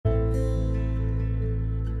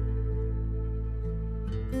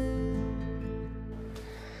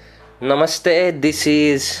Namaste, this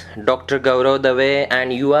is Dr. Gaurav Dave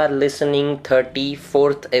and you are listening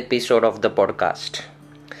 34th episode of the podcast.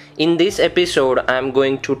 In this episode, I am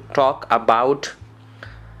going to talk about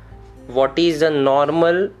what is the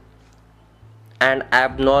normal and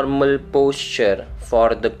abnormal posture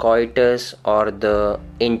for the coitus or the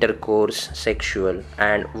intercourse sexual,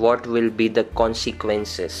 and what will be the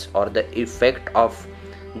consequences or the effect of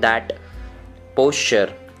that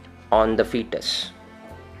posture on the fetus.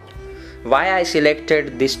 Why I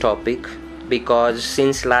selected this topic? Because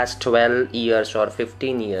since last 12 years or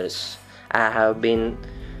 15 years I have been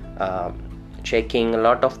checking a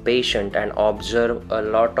lot of patient and observe a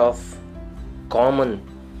lot of common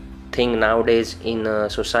thing nowadays in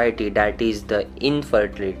society, that is the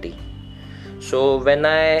infertility. So when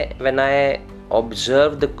I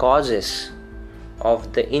observe the causes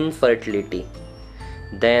of the infertility,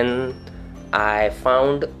 then I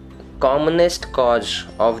found commonest cause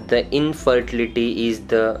of the infertility is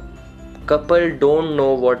the couple don't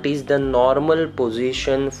know what is the normal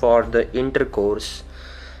position for the intercourse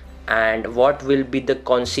and what will be the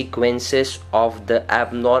consequences of the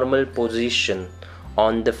abnormal position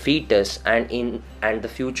on the fetus and the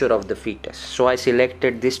future of the fetus. So I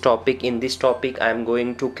selected this topic. In this topic I am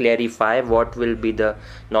going to clarify what will be the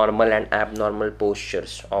normal and abnormal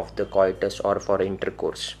postures of the coitus or for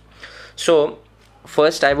intercourse. So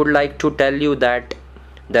first I would like to tell you that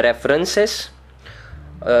the references,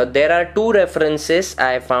 there are two references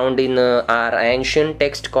I found in our ancient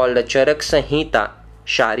text called the Charak Samhita,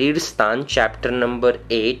 Sharir Sthan, chapter number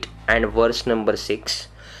 8 and verse number 6,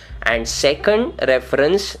 and second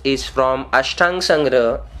reference is from Ashtang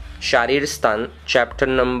Sangraha, Sharir Sthan, chapter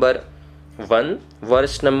number 1,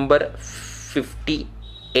 verse number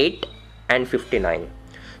 58 and 59.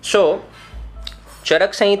 So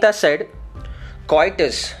Charak Samhita said,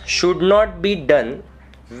 coitus should not be done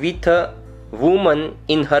with a woman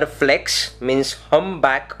in her flex, means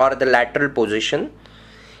humpback or the lateral position.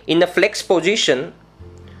 In the flex position,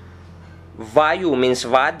 vayu means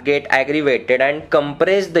vad get aggravated and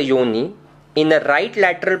compress the yoni. In the right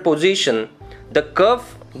lateral position, the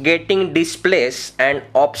curve getting displaced and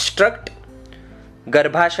obstruct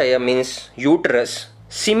garbhashaya means uterus.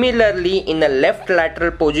 Similarly, in the left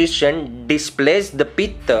lateral position, displace the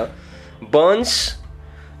pitta, burns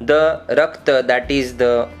the rakta, that is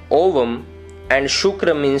the ovum, and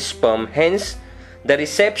shukra means sperm. Hence the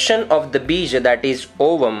reception of the bija, that is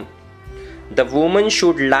ovum, the woman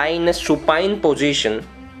should lie in a supine position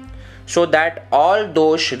so that all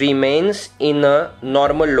dosh remains in a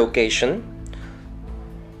normal location.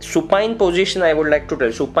 Supine position, I would like to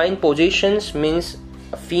tell, supine positions means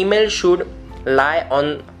a female should lie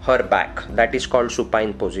on her back, that is called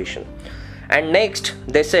supine position. And next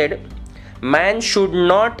they said man should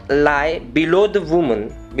not lie below the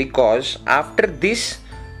woman, because after this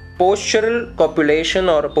postural copulation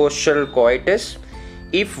or postural coitus,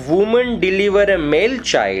 if woman deliver a male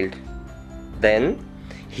child, then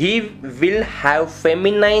he will have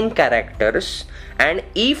feminine characters, and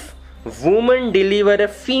if woman deliver a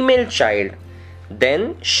female child,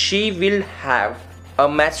 then she will have a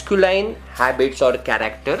masculine habits or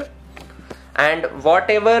character. And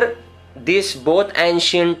whatever this both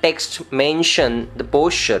ancient texts mention the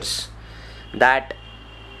postures, that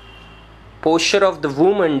posture of the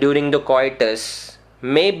woman during the coitus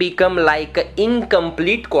may become like an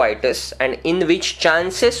incomplete coitus, and in which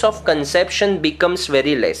chances of conception becomes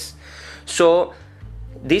very less. So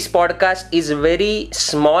this podcast is very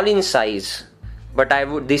small in size, but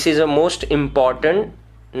this is a most important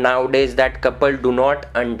nowadays, that couple do not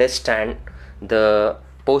understand the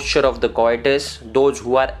posture of the coitus, those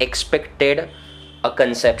who are expected a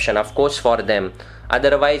conception, of course, for them.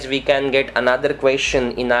 Otherwise we can get another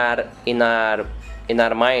question in our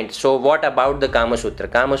mind. So what about the Kama Sutra?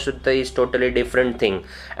 Kama Sutra is totally different thing,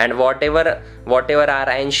 and whatever our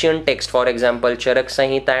ancient text, for example Charak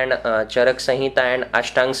Samhita and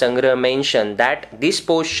Ashtang Sangraha mention that this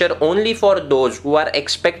posture only for those who are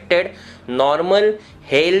expected normal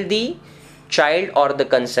healthy child or the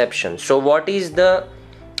conception. So what is the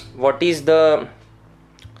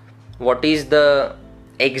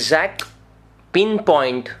exact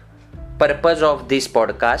pinpoint purpose of this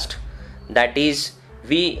podcast? That is,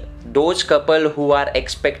 those couple who are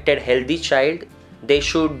expected healthy child, they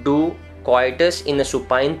should do coitus in a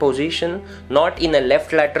supine position, not in a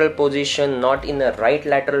left lateral position, not in a right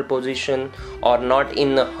lateral position, or not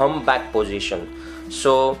in a humpback position.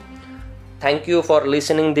 So thank you for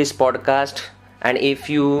listening this podcast. And if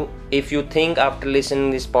you think after listening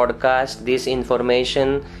this podcast this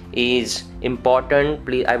information is important,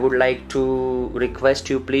 please, I would like to request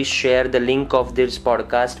you, please share the link of this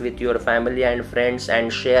podcast with your family and friends,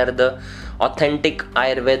 and share the authentic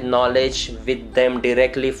Ayurveda knowledge with them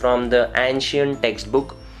directly from the ancient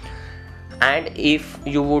textbook. And if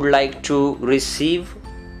you would like to receive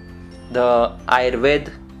the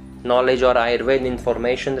Ayurveda knowledge or Ayurveda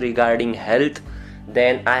information regarding health,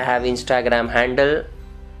 then I have Instagram handle,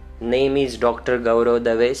 name is Dr. Gaurav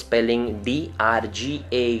Dave, spelling DRGAURAV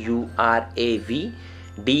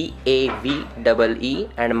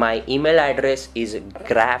and my email address is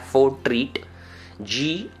grafotreat,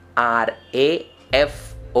 grafotrat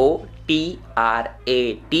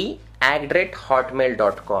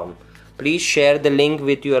 @hotmail.com. Please share the link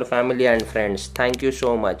with your family and friends. Thank you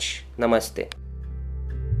so much. Namaste.